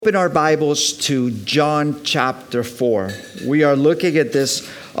Open our Bibles to John chapter 4. We are looking at this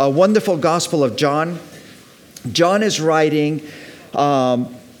wonderful Gospel of John. John is writing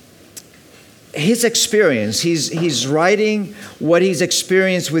his experience. He's writing what he's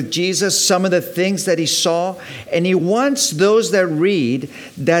experienced with Jesus, some of the things that he saw, and he wants those that read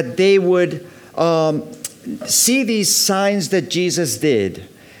that they would see these signs that Jesus did,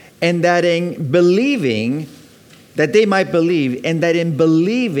 and that in believing, that they might believe, and that in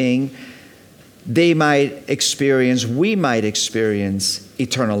believing, we might experience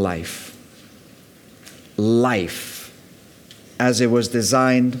eternal life. Life, as it was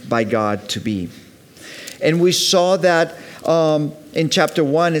designed by God to be. And we saw that in chapter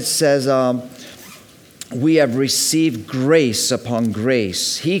 1, it says, we have received grace upon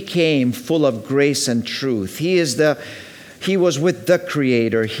grace. He came full of grace and truth. He was with the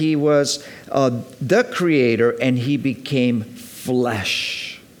Creator. He was the Creator, and he became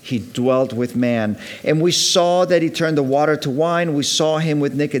flesh. He dwelt with man. And we saw that he turned the water to wine. We saw him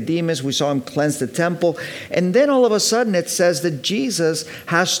with Nicodemus. We saw him cleanse the temple. And then all of a sudden it says that Jesus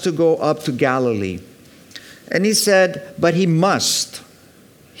has to go up to Galilee. And he said, but he must.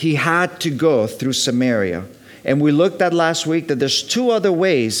 He had to go through Samaria. And we looked at last week that there's two other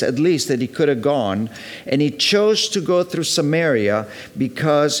ways, at least, that he could have gone. And he chose to go through Samaria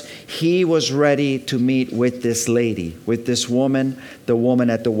because he was ready to meet with this lady, with this woman, the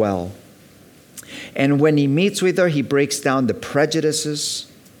woman at the well. And when he meets with her, he breaks down the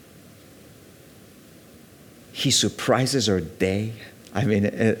prejudices. He surprises her day. I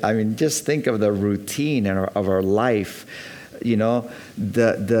mean, just think of the routine of our life. You know,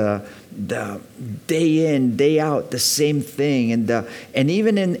 the day in, day out, the same thing, and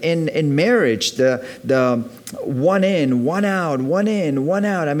even in marriage, the one in, one out, one in, one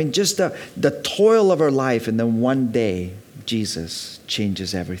out. I mean, just the toil of her life, and then one day, Jesus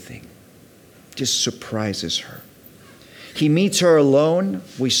changes everything, just surprises her. He meets her alone.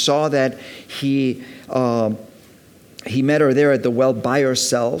 We saw that he met her there at the well by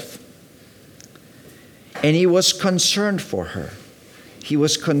herself. And he was concerned for her. He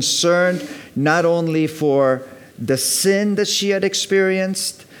was concerned not only for the sin that she had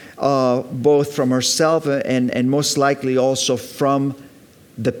experienced, both from herself and most likely also from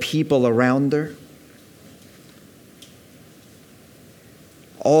the people around her.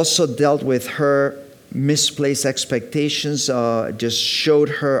 Also dealt with her misplaced expectations, just showed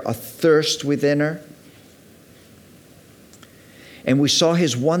her a thirst within her. And we saw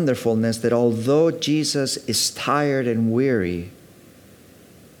his wonderfulness, that although Jesus is tired and weary,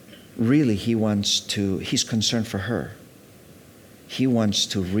 really he's concerned for her. He wants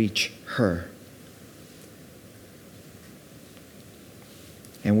to reach her.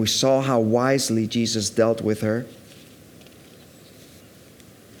 And we saw how wisely Jesus dealt with her.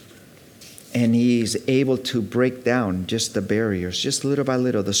 And he's able to break down just the barriers, just little by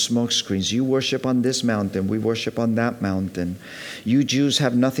little, the smoke screens. You worship on this mountain, we worship on that mountain. You Jews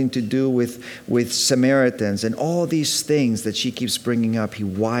have nothing to do with Samaritans, and all these things that she keeps bringing up, he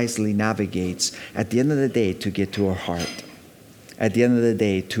wisely navigates at the end of the day to get to her heart. At the end of the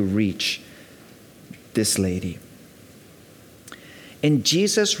day to reach this lady. And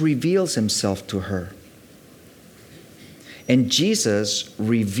Jesus reveals himself to her. And Jesus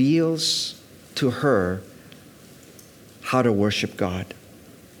reveals to her how to worship God.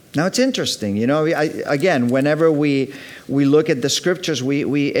 Now it's interesting, you know. Again, whenever we look at the scriptures,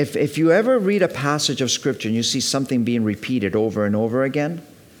 if you ever read a passage of scripture and you see something being repeated over and over again,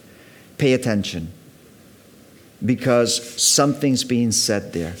 pay attention, because something's being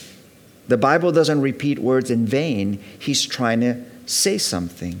said there. The Bible doesn't repeat words in vain. He's trying to say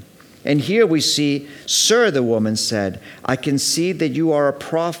something. And here we see, "Sir," the woman said, "I can see that you are a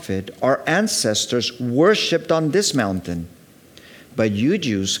prophet. Our ancestors worshipped on this mountain. But you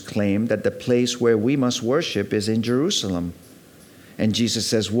Jews claim that the place where we must worship is in Jerusalem." And Jesus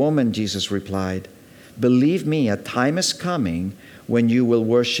says, "Woman," Jesus replied, "believe me, a time is coming when you will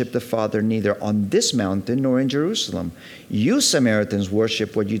worship the Father neither on this mountain nor in Jerusalem. You Samaritans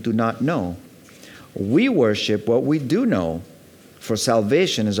worship what you do not know. We worship what we do know. For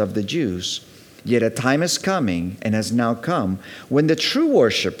salvation is of the Jews. Yet a time is coming, and has now come, when the true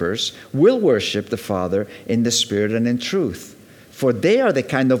worshipers will worship the Father in the Spirit and in truth. For they are the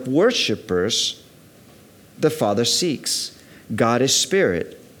kind of worshipers the Father seeks. God is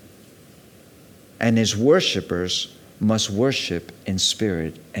Spirit, and his worshipers must worship in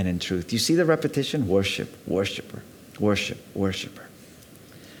spirit and in truth." You see the repetition? Worship, worshiper, worship, worshiper.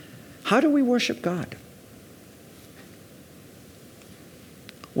 How do we worship God?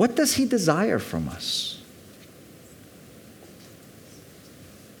 What does he desire from us?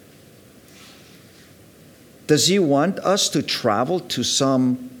 Does he want us to travel to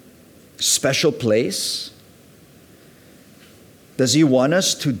some special place? Does he want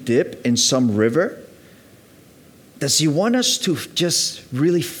us to dip in some river? Does he want us to just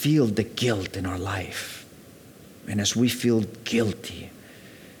really feel the guilt in our life? And as we feel guilty,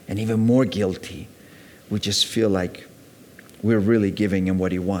 and even more guilty, we just feel like we're really giving him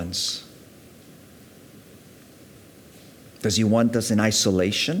what he wants. Does he want us in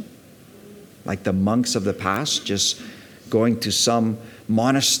isolation? Like the monks of the past, just going to some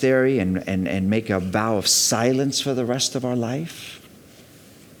monastery and make a vow of silence for the rest of our life?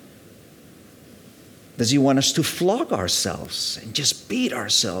 Does he want us to flog ourselves and just beat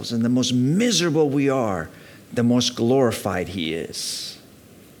ourselves? And the most miserable we are, the most glorified he is.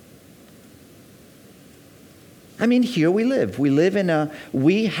 I mean, here we live.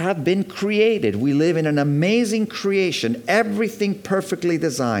 We have been created. We live in an amazing creation. Everything perfectly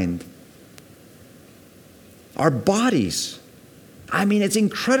designed. Our bodies. I mean, it's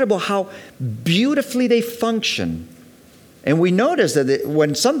incredible how beautifully they function. And we notice that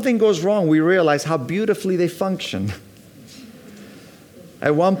when something goes wrong, we realize how beautifully they function.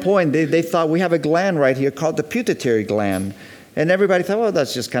 At one point, they thought we have a gland right here called the pituitary gland. And everybody thought, well,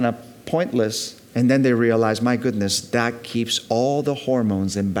 that's just kind of pointless. And then they realized, my goodness, that keeps all the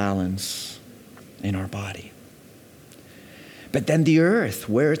hormones in balance in our body. But then the earth,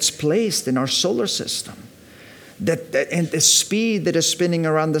 where it's placed in our solar system, and the speed that is spinning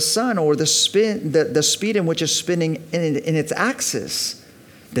around the sun, or the speed in which it's spinning in its axis,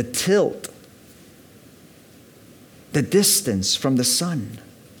 the tilt, the distance from the sun,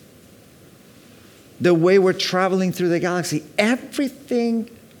 the way we're traveling through the galaxy, everything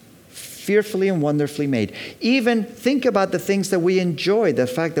fearfully and wonderfully made. Even think about the things that we enjoy, the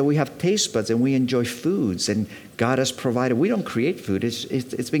fact that we have taste buds and we enjoy foods, and God has provided. We don't create food,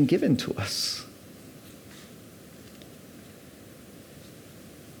 it's been given to us.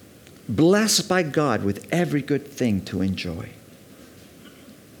 Blessed by God with every good thing to enjoy.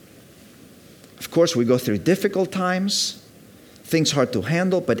 Of course, we go through difficult times, things hard to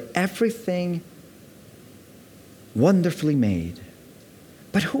handle, but everything wonderfully made.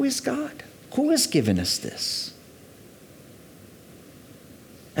 But who is God? Who has given us this?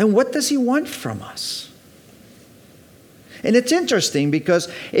 And what does he want from us? And it's interesting because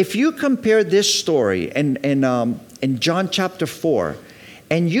if you compare this story in John chapter 4,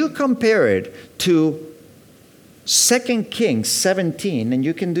 and you compare it to 2 Kings 17, and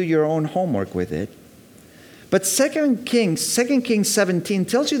you can do your own homework with it. But 2 Kings 17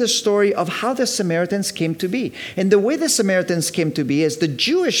 tells you the story of how the Samaritans came to be. And the way the Samaritans came to be is the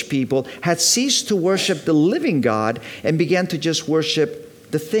Jewish people had ceased to worship the living God and began to just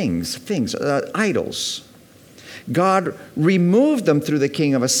worship the idols. God removed them through the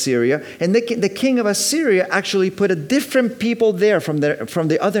king of Assyria, and the king of Assyria actually put a different people there from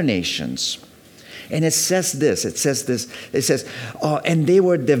the other nations. And it says this, and they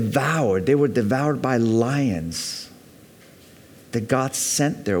were devoured by lions that God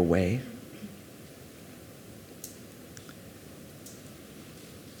sent their way.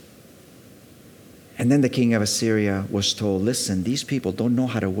 And then the king of Assyria was told, listen, these people don't know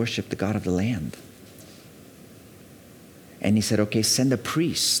how to worship the God of the land. And he said, okay, send a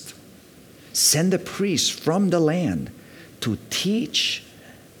priest from the land to teach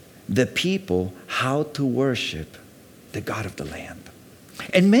the people how to worship the God of the land.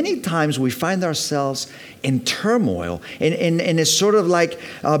 And many times we find ourselves in turmoil, and it's sort of like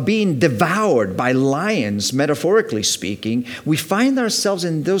being devoured by lions, metaphorically speaking. We find ourselves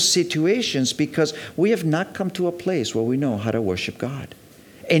in those situations because we have not come to a place where we know how to worship God.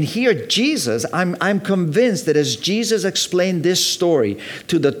 And here Jesus, I'm convinced that as Jesus explained this story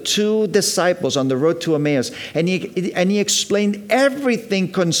to the two disciples on the road to Emmaus, and he explained everything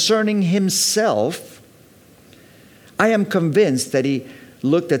concerning himself, I am convinced that he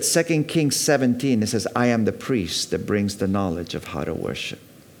looked at 2 Kings 17 and says, I am the priest that brings the knowledge of how to worship.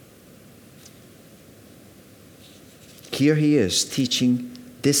 Here he is teaching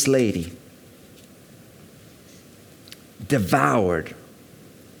this lady, devoured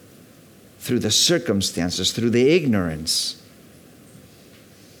through the circumstances, through the ignorance.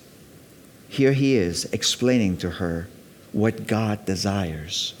 Here he is explaining to her what God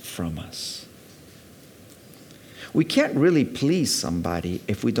desires from us. We can't really please somebody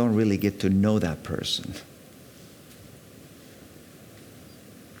if we don't really get to know that person.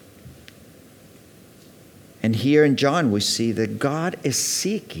 And here in John we see that God is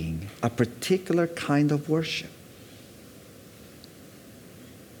seeking a particular kind of worship.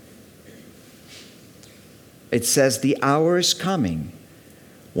 It says the hour is coming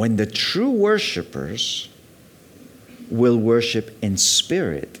when the true worshipers will worship in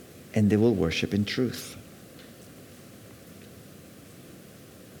spirit, and they will worship in truth.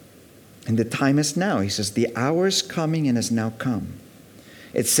 And the time is now. He says, the hour is coming and has now come.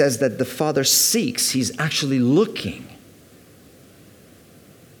 It says that the Father seeks. He's actually looking.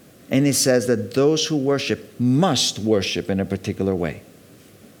 And he says that those who worship must worship in a particular way.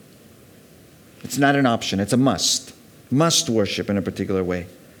 It's not an option. It's a must. Must worship in a particular way.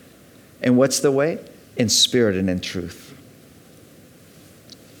 And what's the way? In spirit and in truth.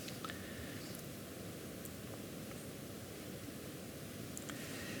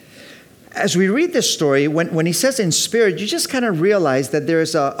 As we read this story, when he says in spirit, you just kind of realize that there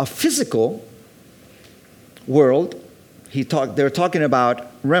is a physical world. They're talking about,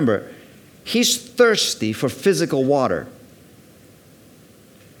 remember, he's thirsty for physical water.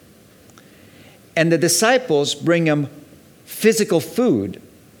 And the disciples bring him physical food.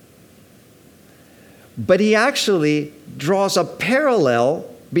 But he actually draws a parallel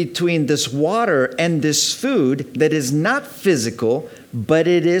between this water and this food that is not physical, but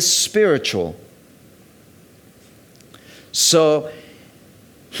it is spiritual. So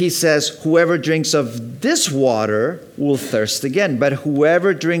he says, whoever drinks of this water will thirst again, but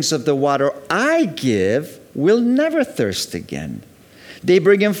whoever drinks of the water I give will never thirst again. They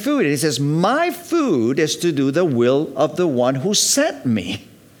bring him food. He says, my food is to do the will of the one who sent me.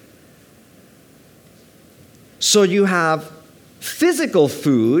 So you have physical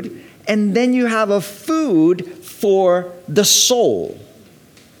food, and then you have a food for the soul.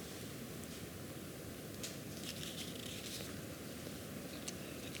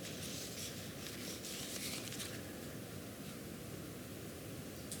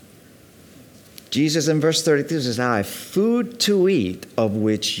 Jesus in verse 32 says, I have food to eat of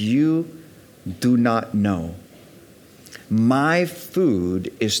which you do not know. My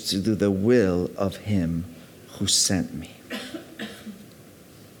food is to do the will of him who sent me.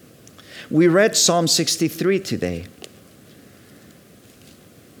 We read Psalm 63 today.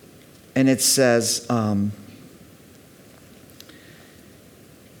 And it says,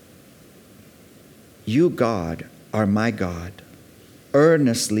 you, God, are my God.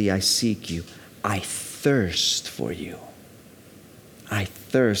 Earnestly I seek you. I thirst for you. I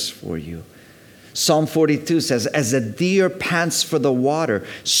thirst for you. Psalm 42 says, as a deer pants for the water,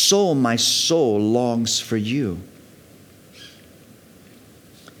 so my soul longs for you.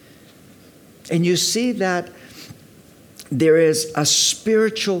 And you see that there is a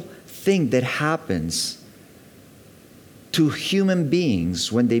spiritual thing that happens to human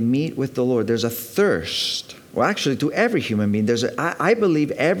beings when they meet with the Lord. There's a thirst. Well, actually, to every human being. I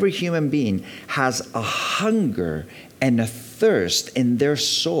believe every human being has a hunger and a thirst in their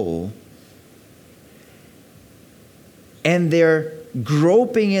soul. And they're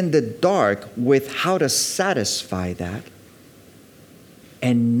groping in the dark with how to satisfy that.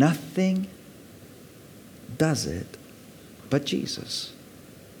 And nothing does it but Jesus.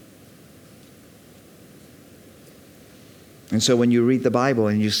 And so when you read the Bible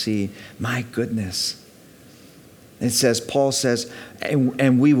and you see, my goodness, it says, Paul says,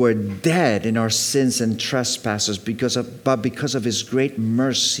 and we were dead in our sins and trespasses, but because of his great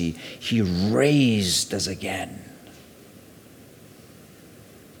mercy, he raised us again.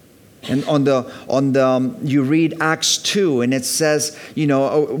 And you read Acts 2, and it says,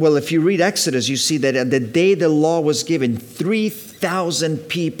 if you read Exodus, you see that the day the law was given, 3,000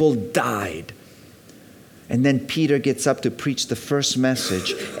 people died. And then Peter gets up to preach the first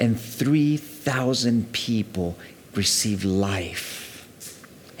message, and 3,000 people receive life.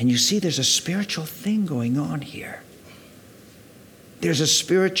 And you see there's a spiritual thing going on here. There's a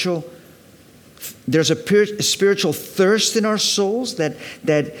spiritual thirst in our souls that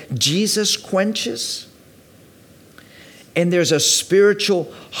Jesus quenches. And there's a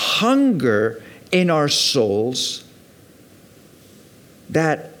spiritual hunger in our souls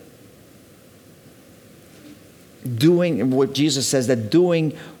that doing what Jesus says, that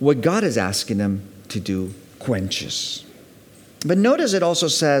doing what God is asking them to do quenches. But notice it also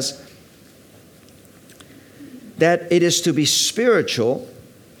says that it is to be spiritual.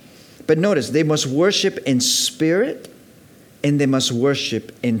 But notice, they must worship in spirit and they must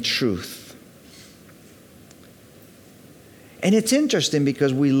worship in truth. And it's interesting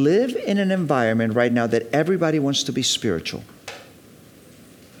because we live in an environment right now that everybody wants to be spiritual.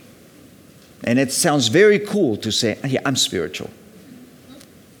 And it sounds very cool to say, yeah, I'm spiritual.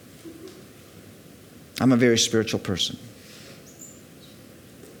 I'm a very spiritual person.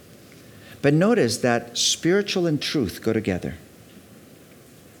 But notice that spiritual and truth go together.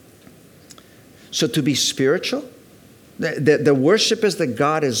 So to be spiritual The worshipers that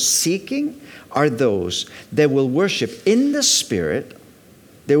God is seeking are those that will worship in the Spirit.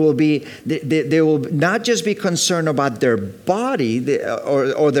 They will not just be concerned about their body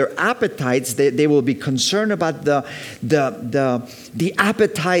or their appetites. They will be concerned about the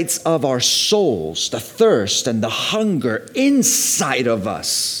appetites of our souls, the thirst and the hunger inside of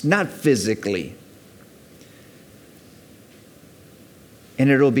us, not physically. And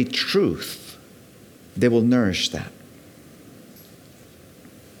it'll be truth. They will nourish that.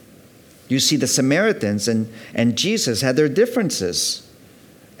 You see, the Samaritans and Jesus had their differences.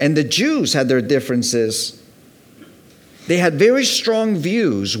 And the Jews had their differences. They had very strong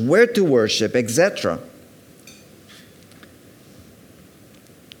views, where to worship, etc.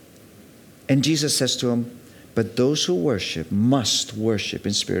 And Jesus says to them, but those who worship must worship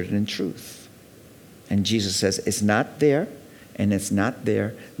in spirit and in truth. And Jesus says, it's not there, and it's not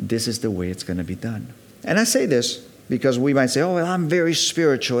there. This is the way it's going to be done. And I say this because we might say, oh, well, I'm very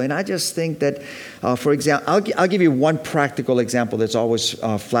spiritual. And I just think that, for example, I'll give you one practical example that's always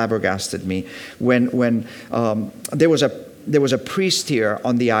flabbergasted me. When there was a priest here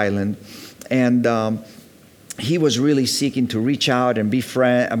on the island, and he was really seeking to reach out and be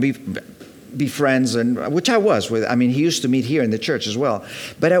friends, and which I was with. I mean, he used to meet here in the church as well.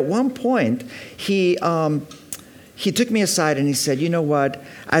 But at one point, he took me aside and he said, you know what?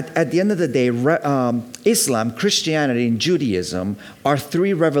 At the end of the day, Islam, Christianity, and Judaism are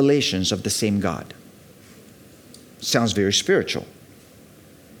three revelations of the same God. Sounds very spiritual.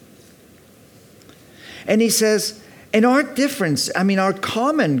 And he says, and our difference, our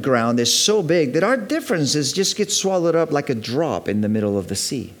common ground is so big that our differences just get swallowed up like a drop in the middle of the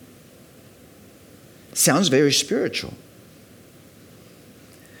sea. Sounds very spiritual.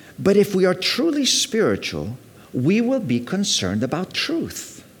 But if we are truly spiritual, we will be concerned about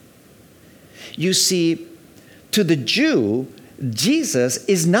truth. You see, to the Jew, Jesus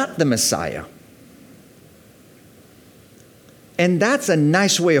is not the Messiah. And that's a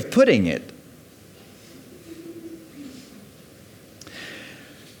nice way of putting it.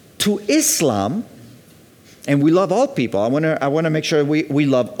 To Islam, and we love all people. I want to make sure we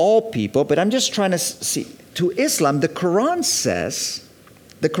love all people, but I'm just trying to see. To Islam, the Quran says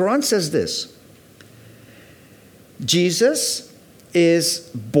this. Jesus is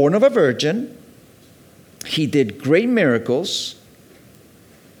born of a virgin. He did great miracles,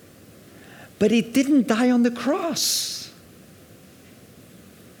 but he didn't die on the cross.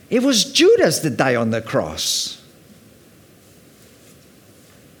 It was Judas that died on the cross.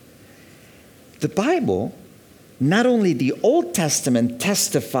 The Bible, not only the Old Testament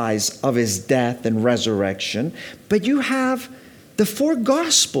testifies of his death and resurrection, but you have the four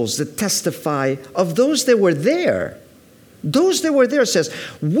Gospels that testify of those that were there. Those that were there says,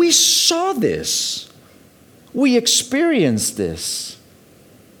 we saw this. We experienced this.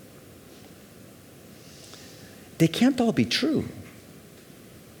 They can't all be true.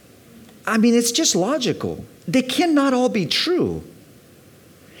 It's just logical. They cannot all be true.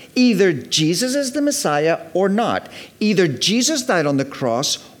 Either Jesus is the Messiah or not. Either Jesus died on the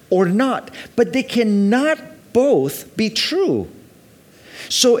cross or not. But they cannot both be true.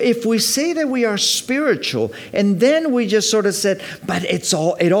 So if we say that we are spiritual, and then we just sort of said, but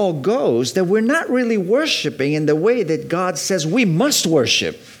it all goes, that we're not really worshiping in the way that God says we must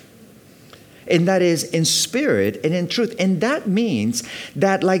worship. And that is in spirit and in truth. And that means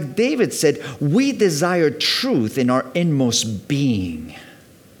that, like David said, we desire truth in our inmost being.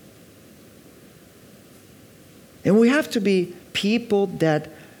 And we have to be people that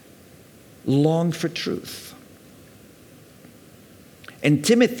long for truth. In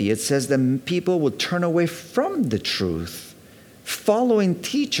Timothy, it says that people will turn away from the truth, following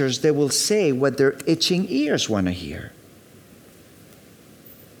teachers that will say what their itching ears want to hear.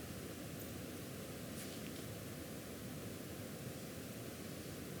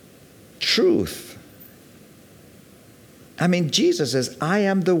 Truth. Jesus says, I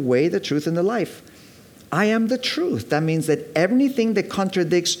am the way, the truth, and the life. I am the truth. That means that anything that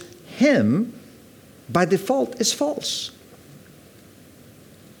contradicts him, by default, is false.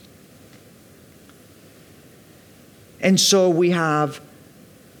 And so we have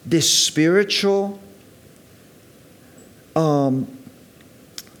this spiritual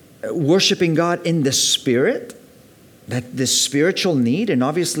worshiping God in the Spirit, that this spiritual need, and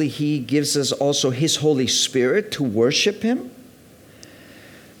obviously he gives us also his Holy Spirit to worship him.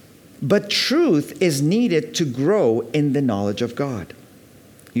 But truth is needed to grow in the knowledge of God.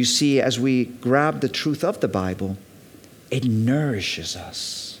 You see, as we grab the truth of the Bible, it nourishes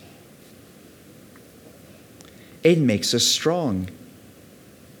us. It makes us strong.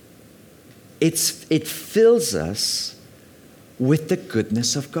 It fills us with the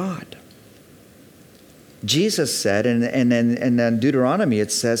goodness of God. Jesus said, and then Deuteronomy,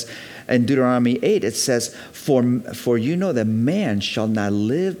 it says, in Deuteronomy 8, it says, For you know that man shall not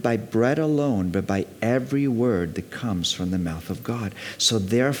live by bread alone, but by every word that comes from the mouth of God. So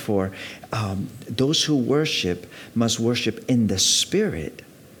therefore, those who worship must worship in the Spirit,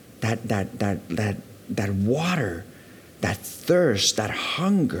 that water, that thirst, that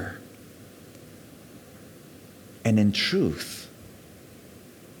hunger, and in truth.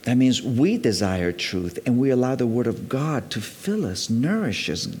 That means we desire truth and we allow the Word of God to fill us, nourish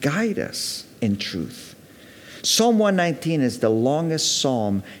us, guide us in truth. Psalm 119 is the longest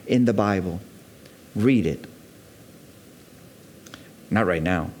psalm in the Bible. Read it. Not right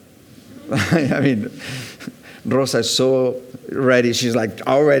now. I mean, Rosa is so ready. She's like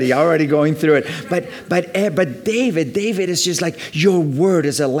already going through it. But David is just like, your word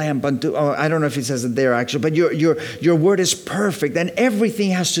is a lamp unto. Oh, I don't know if he says it there actually, but your word is perfect, and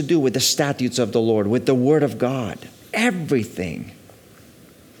everything has to do with the statutes of the Lord, with the word of God. Everything.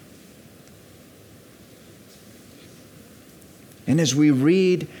 And as we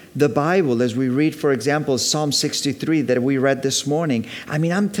read the Bible, as we read, for example, Psalm 63 that we read this morning, I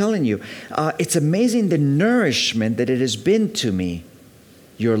mean, I'm telling you, it's amazing the nourishment that it has been to me.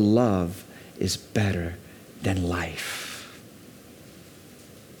 Your love is better than life.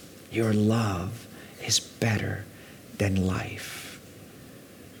 Your love is better than life.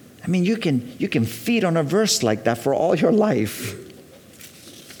 I mean, you can feed on a verse like that for all your life.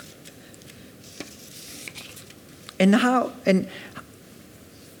 And how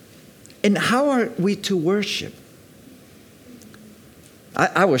are we to worship?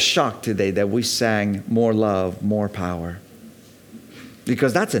 I was shocked today that we sang More Love, More Power.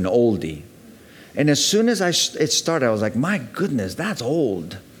 Because that's an oldie. And as soon as it started, I was like, my goodness, that's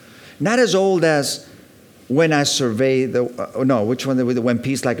old. Not as old as When I Survey which one? When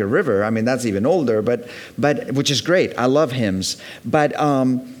Peace Like a River. I mean, that's even older, but which is great. I love hymns.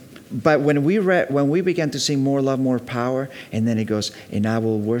 But when we began to sing More Love, More Power, and then it goes, and I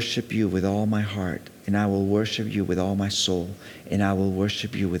will worship you with all my heart, and I will worship you with all my soul, and I will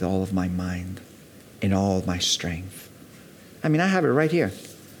worship you with all of my mind, and all of my strength. I mean, I have it right here.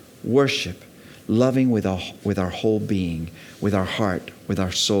 Worship, loving with our whole being, with our heart, with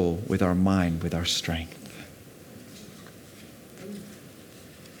our soul, with our mind, with our strength.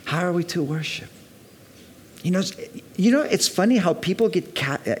 How are we to worship? You know, it's funny how people get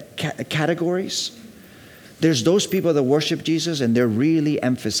categories. There's those people that worship Jesus and they really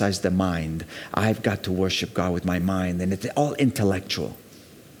emphasize the mind. I've got to worship God with my mind, and it's all intellectual.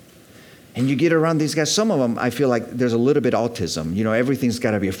 And you get around these guys, some of them, I feel like there's a little bit autism. You know, everything's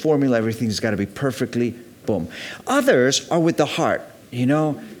got to be a formula, everything's got to be perfectly, boom. Others are with the heart, you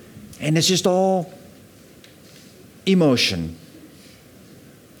know, and it's just all emotion.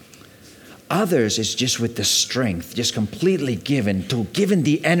 Others is just with the strength, just completely given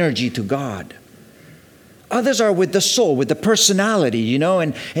the energy to God. Others are with the soul, with the personality, you know,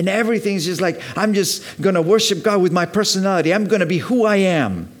 and everything's just like, I'm just going to worship God with my personality. I'm going to be who I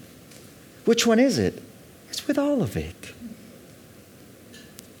am. Which one is it? It's with all of it.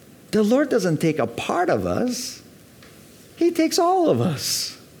 The Lord doesn't take a part of us. He takes all of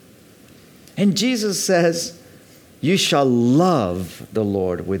us. And Jesus says, you shall love the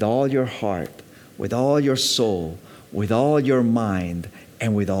Lord with all your heart, with all your soul, with all your mind,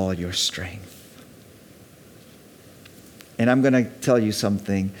 and with all your strength. And I'm going to tell you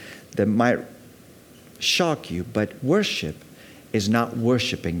something that might shock you, but worship is not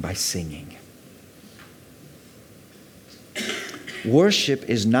worshiping by singing. Worship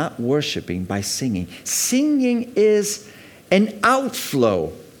is not worshiping by singing. Singing is an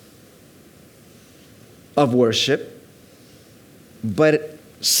outflow of worship, but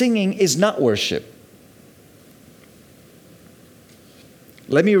singing is not worship.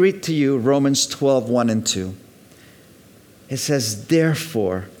 Let me read to you Romans 12, 1 and 2. It says,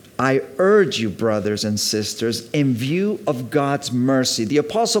 therefore, I urge you, brothers and sisters, in view of God's mercy. The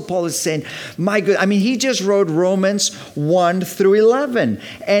Apostle Paul is saying, he just wrote Romans 1 through 11.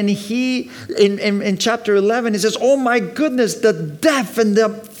 And he, in chapter 11, he says, oh my goodness, the depth and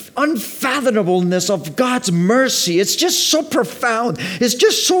the unfathomableness of God's mercy. It's just so profound. It's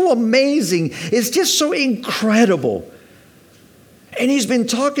just so amazing. It's just so incredible. And he's been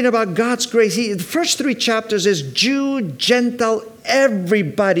talking about God's grace. The first 3 chapters is Jew, Gentile,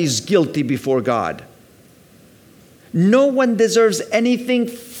 everybody's guilty before God. No one deserves anything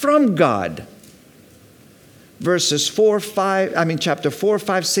from God. Verses chapter 4,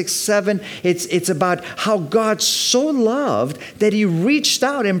 5, 6, 7, it's about how God so loved that he reached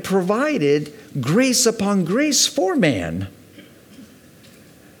out and provided grace upon grace for man.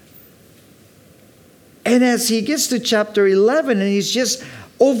 And as he gets to chapter 11, and he's just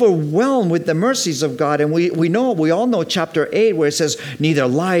overwhelmed with the mercies of God. And we all know chapter 8, where it says, neither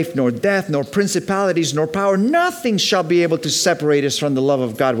life, nor death, nor principalities, nor power, nothing shall be able to separate us from the love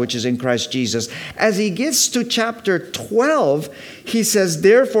of God, which is in Christ Jesus. As he gets to chapter 12, he says,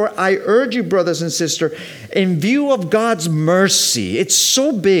 therefore, I urge you, brothers and sisters, in view of God's mercy, it's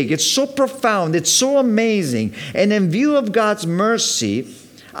so big, it's so profound, it's so amazing. And in view of God's mercy,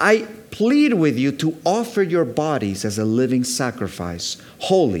 I plead with you to offer your bodies as a living sacrifice,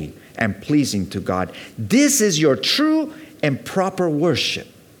 holy and pleasing to God. This is your true and proper worship.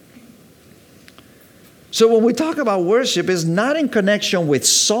 So when we talk about worship, it's not in connection with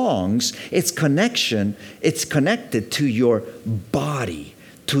songs. It's connected to your body,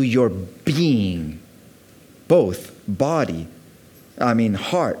 to your being. Both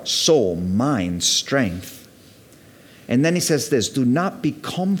heart, soul, mind, strength. And then he says this, do not be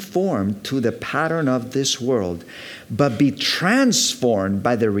conformed to the pattern of this world, but be transformed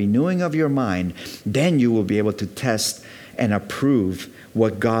by the renewing of your mind. Then you will be able to test and approve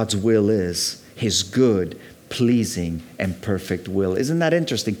what God's will is, his good, pleasing, and perfect will. Isn't that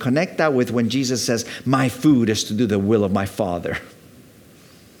interesting? Connect that with when Jesus says, my food is to do the will of my Father.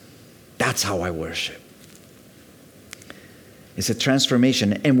 That's how I worship. It's a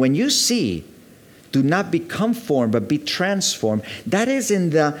transformation. And when you see, do not be conformed, but be transformed. That is in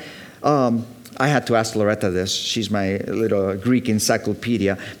the, I had to ask Loretta this. She's my little Greek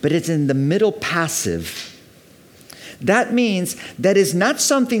encyclopedia. But it's in the middle passive. That means that is not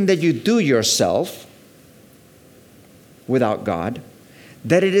something that you do yourself without God.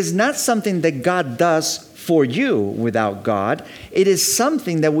 That it is not something that God does for you without God. It is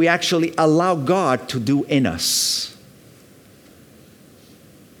something that we actually allow God to do in us.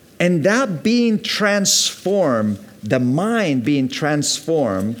 And that being transformed, the mind being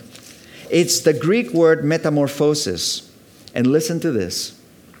transformed, it's the Greek word metamorphosis. And listen to this.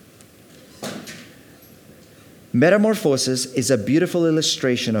 Metamorphosis is a beautiful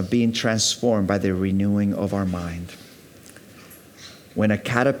illustration of being transformed by the renewing of our mind. When a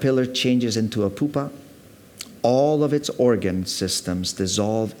caterpillar changes into a pupa, all of its organ systems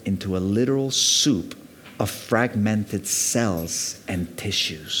dissolve into a literal soup of fragmented cells and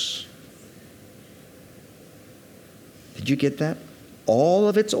tissues. Did you get that? All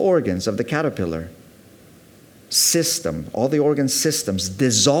of its organs of the caterpillar system, all the organ systems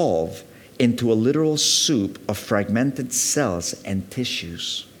dissolve into a literal soup of fragmented cells and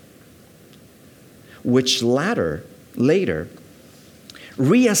tissues, which later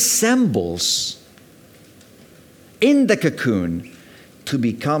reassembles in the cocoon to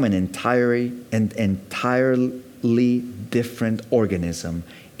become an entirely different organism.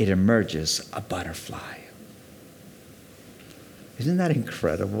 It emerges a butterfly. Isn't that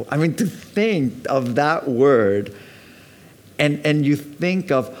incredible? I mean, to think of that word and you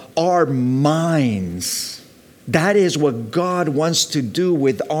think of our minds. That is what God wants to do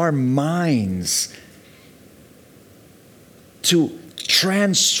with our minds. To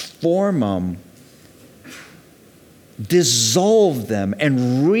transform them, dissolve them,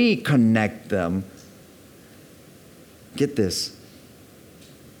 and reconnect them. Get this,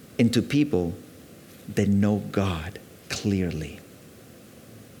 into people that know God clearly.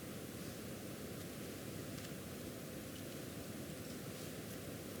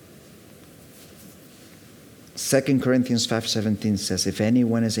 Second Corinthians 5:17 says, if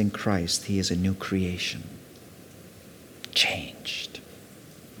anyone is in Christ, he is a new creation. Changed.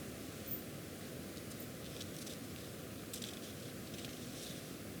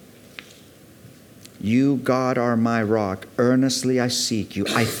 You, God, are my rock. Earnestly I seek you.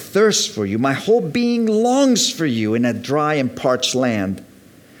 I thirst for you. My whole being longs for you in a dry and parched land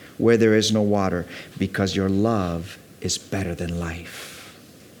where there is no water, because your love is better than life.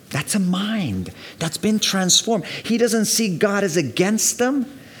 That's a mind that's been transformed. He doesn't see God as against them.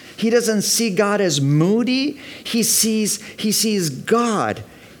 He doesn't see God as moody. He sees God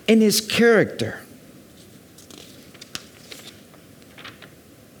in his character.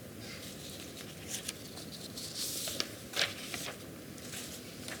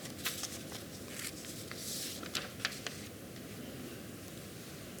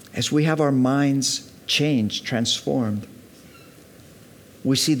 As we have our minds changed, transformed,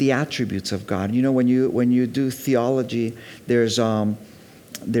 we see the attributes of God. You know, when you do theology, there's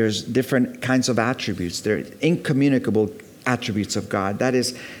different kinds of attributes. There are incommunicable attributes of God. That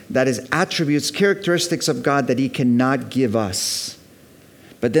is attributes, characteristics of God that he cannot give us.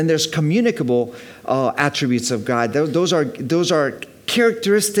 But then there's communicable attributes of God. Those are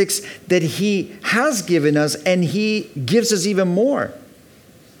characteristics that he has given us, and he gives us even more.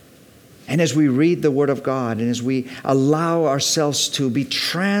 And as we read the Word of God, and as we allow ourselves to be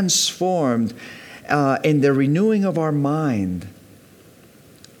transformed in the renewing of our mind,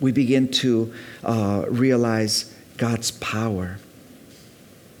 we begin to realize God's power,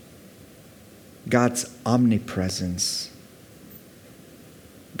 God's omnipresence,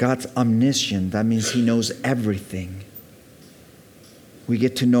 God's omniscient. That means He knows everything. We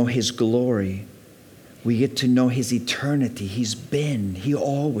get to know His glory. We get to know His eternity. He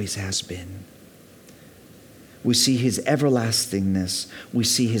always has been. We see His everlastingness. We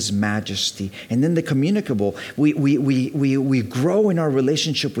see His majesty. And then the communicable, we grow in our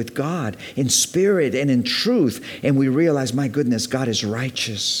relationship with God in spirit and in truth. And we realize, my goodness, God is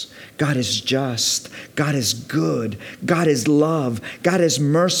righteous. God is just. God is good. God is love. God is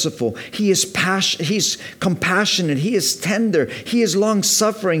merciful. He's compassionate. He is tender. He is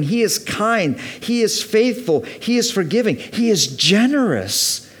long-suffering. He is kind. He is faithful. He is forgiving. He is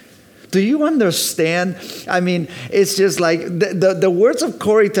generous. Do you understand? I mean, it's just like the words of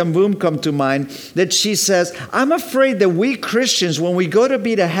Corrie ten Boom come to mind, that she says, I'm afraid that we Christians, when we go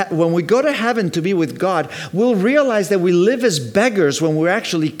to heaven to be with God, we'll realize that we live as beggars when we're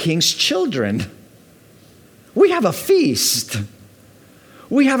actually King's children. We have a feast.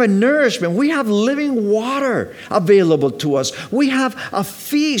 We have a nourishment. We have living water available to us. We have a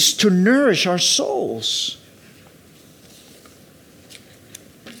feast to nourish our souls.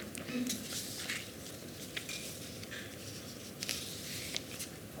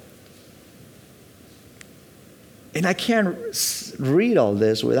 And I can't read all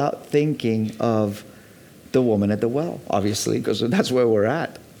this without thinking of the woman at the well, obviously, because that's where we're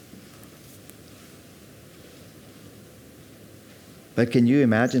at. But can you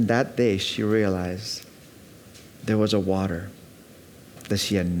imagine that day she realized there was a water that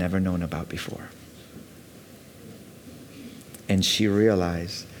she had never known about before. And she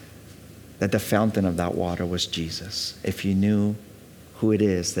realized that the fountain of that water was Jesus. If you knew who it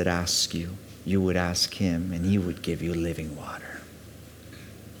is that asks you, you would ask Him, and He would give you living water.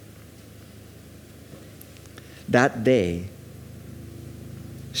 That day,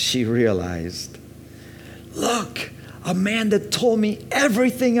 she realized, look, a man that told me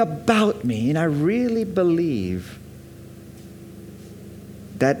everything about me. And I really believe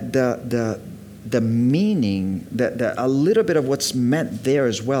that the meaning, that a little bit of what's meant there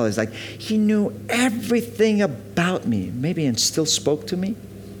as well is like, he knew everything about me, maybe, and still spoke to me,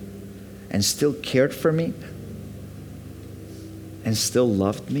 and still cared for me, and still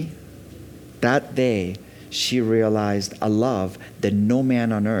loved me. That day, she realized a love that no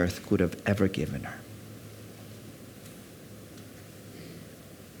man on earth could have ever given her.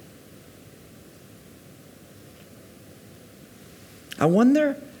 I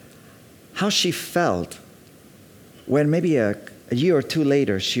wonder how she felt when maybe a year or two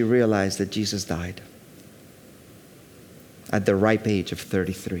later she realized that Jesus died at the ripe age of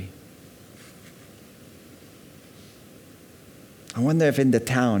 33. I wonder if in the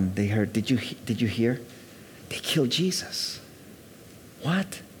town they heard, did you hear? They killed Jesus.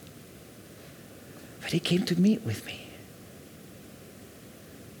 What? But He came to meet with me.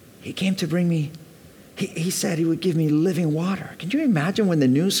 He came to bring me, he said He would give me living water. Can you imagine when the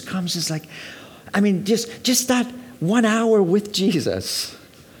news comes? It's like, I mean, just that 1 hour with Jesus.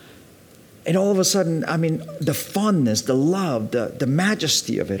 And all of a sudden, I mean, the fondness, the love, the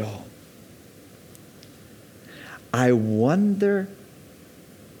majesty of it all. I wonder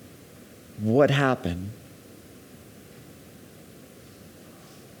what happened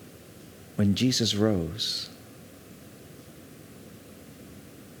when Jesus rose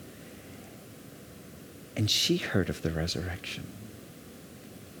and she heard of the resurrection.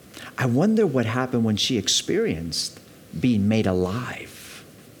 I wonder what happened when she experienced being made alive.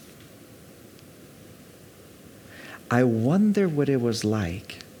 I wonder what it was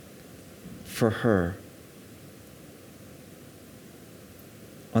like for her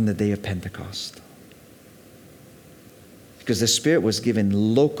on the day of Pentecost. Because the Spirit was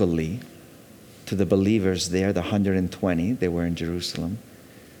given locally to the believers there, the 120, they were in Jerusalem.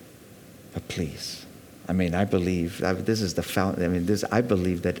 But please, I mean, I believe, this is the fountain, I mean, I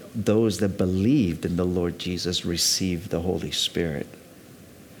believe that those that believed in the Lord Jesus received the Holy Spirit.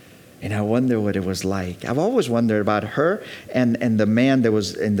 And I wonder what it was like. I've always wondered about her and the man that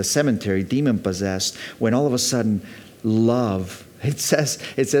was in the cemetery, demon-possessed, when all of a sudden love, it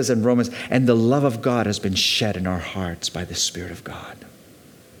says in Romans, and the love of God has been shed in our hearts by the Spirit of God.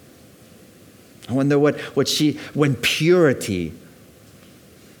 I wonder when purity,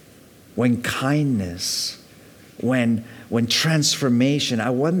 when kindness, when transformation, I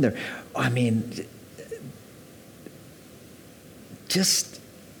wonder, I mean, just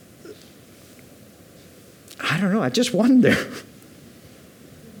don't know, I just wonder.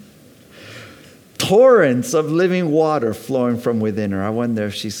 Torrents of living water flowing from within her. I wonder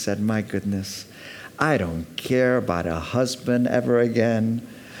if she said, my goodness, I don't care about a husband ever again.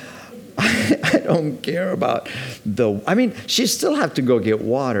 I don't care about she still have to go get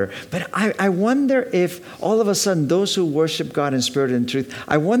water. But I wonder if all of a sudden, those who worship God in spirit and truth,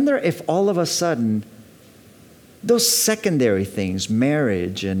 I wonder if all of a sudden, those secondary things,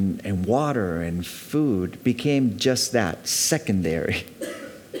 marriage and water and food, became just that, secondary.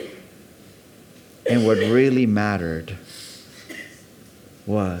 And what really mattered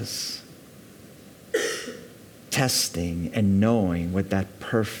was testing and knowing what that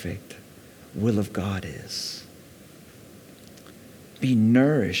perfect will of God is. Be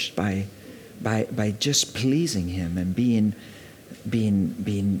nourished by just pleasing Him and being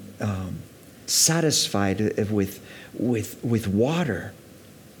satisfied with water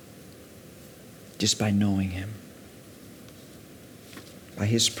just by knowing Him, by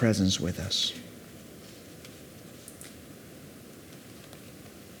His presence with us.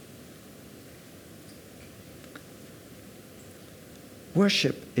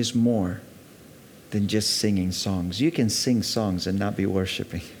 Worship is more than just singing songs. You can sing songs and not be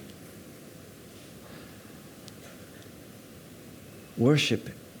worshiping. Worship,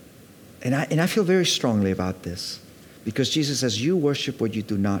 and I feel very strongly about this, because Jesus says, you worship what you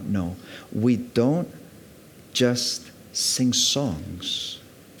do not know. We don't just sing songs.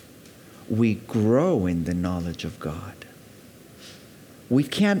 We grow in the knowledge of God. We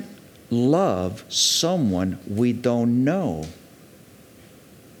can't love someone we don't know.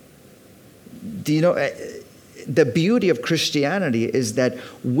 Do you know, the beauty of Christianity is that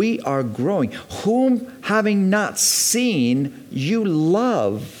we are growing. Whom having not seen, you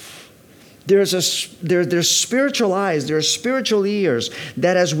love. There's spiritual eyes, there are spiritual ears,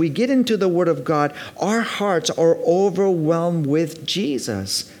 that as we get into the Word of God, our hearts are overwhelmed with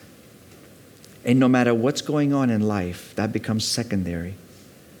Jesus. And no matter what's going on in life, that becomes secondary.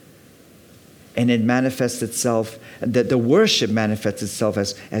 And it manifests itself, the worship manifests itself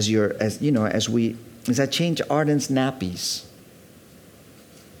as I change Arden's nappies.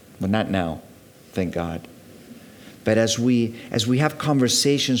 Well, not now, thank God. But as we have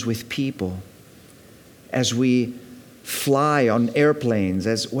conversations with people, as we fly on airplanes,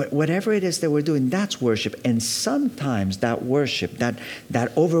 as whatever it is that we're doing, that's worship. And sometimes that worship, that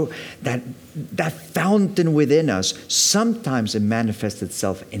fountain within us, sometimes it manifests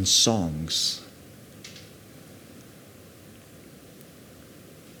itself in songs.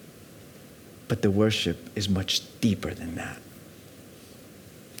 But the worship is much deeper than that.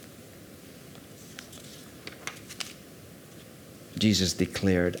 Jesus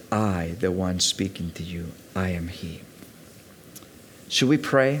declared, I, the one speaking to you, I am He. Should we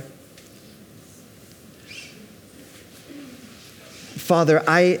pray? Father,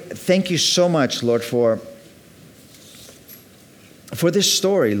 I thank you so much, Lord, for this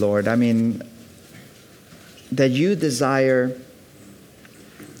story, Lord. I mean, that you desire,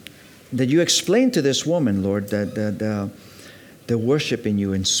 that you explain to this woman, Lord, that the worship in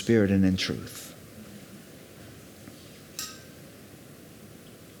you in spirit and in truth.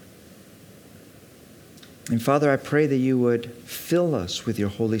 And Father, I pray that you would fill us with your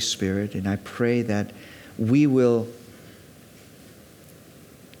Holy Spirit, and I pray that we will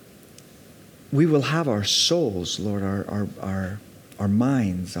have our souls, Lord, our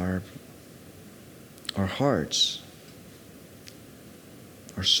minds, our hearts,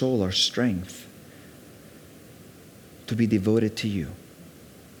 our soul, our strength, to be devoted to you,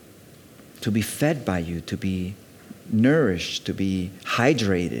 to be fed by you, to be nourished, to be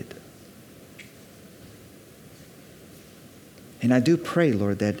hydrated. And I do pray,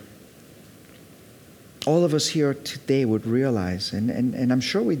 Lord, that all of us here today would realize, and I'm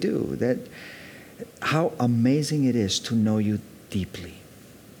sure we do, that how amazing it is to know you deeply.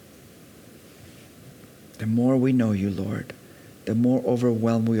 The more we know you, Lord, the more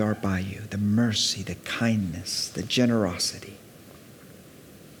overwhelmed we are by you, the mercy, the kindness, the generosity.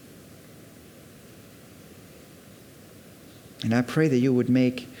 And I pray that you would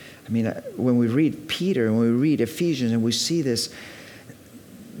make, when we read Peter and when we read Ephesians and we see these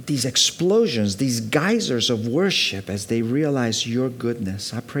explosions, these geysers of worship as they realize your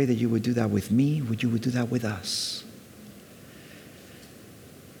goodness, I pray that you would do that with me, you would do that with us.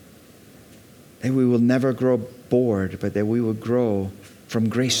 That we will never grow bored, but that we will grow from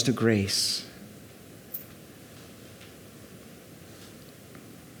grace to grace.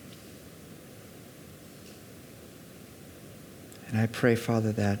 And I pray,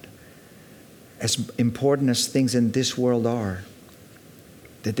 Father, that as important as things in this world are,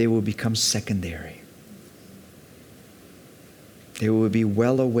 that they will become secondary. They will be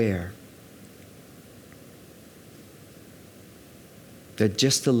well aware that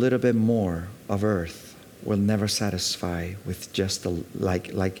just a little bit more of earth will never satisfy with just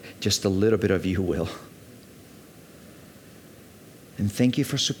just a little bit of you will. And thank you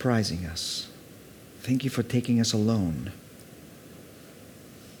for surprising us. Thank you for taking us alone.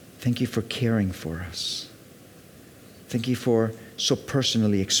 Thank you for caring for us. Thank you for so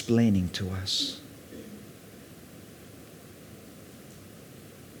personally explaining to us.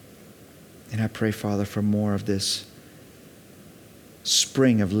 And I pray, Father, for more of this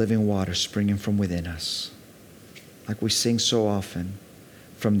spring of living water springing from within us. Like we sing so often,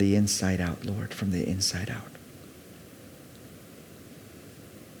 from the inside out, Lord, from the inside out.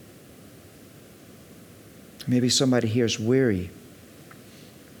 Maybe somebody here is weary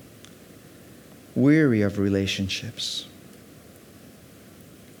of relationships,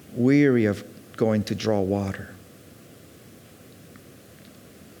 weary of going to draw water.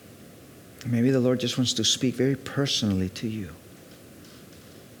 Maybe the Lord just wants to speak very personally to you.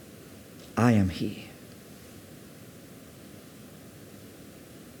 I am He.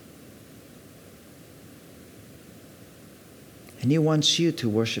 And He wants you to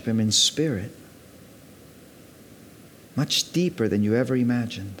worship Him in spirit, much deeper than you ever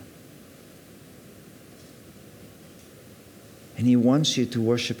imagined. And He wants you to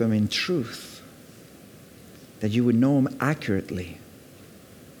worship Him in truth, that you would know Him accurately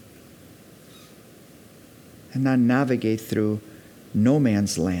and not navigate through no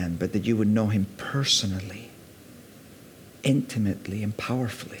man's land, but that you would know Him personally, intimately, and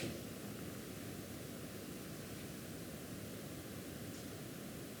powerfully.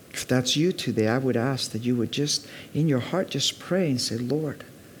 If that's you today, I would ask that you would just, in your heart, just pray and say, Lord,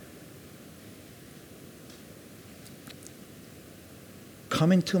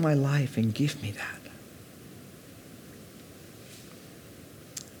 come into my life and give me that.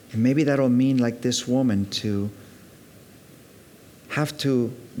 And maybe that'll mean, like this woman, to have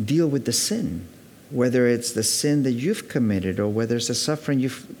to deal with the sin, whether it's the sin that you've committed, or whether it's the suffering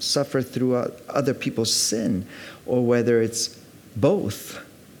you've suffered through other people's sin, or whether it's both.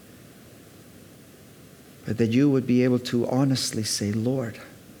 But that you would be able to honestly say, Lord,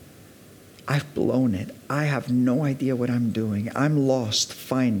 I've blown it. I have no idea what I'm doing. I'm lost.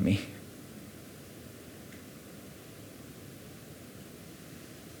 Find me.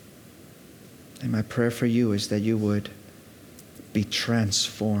 And my prayer for you is that you would be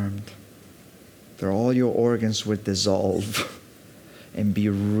transformed. That all your organs would dissolve and be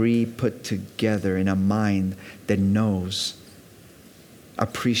re-put together in a mind that knows,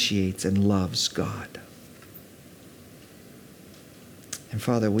 appreciates, and loves God. And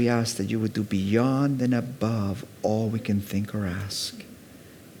Father, we ask that you would do beyond and above all we can think or ask.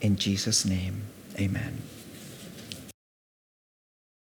 In Jesus' name, amen.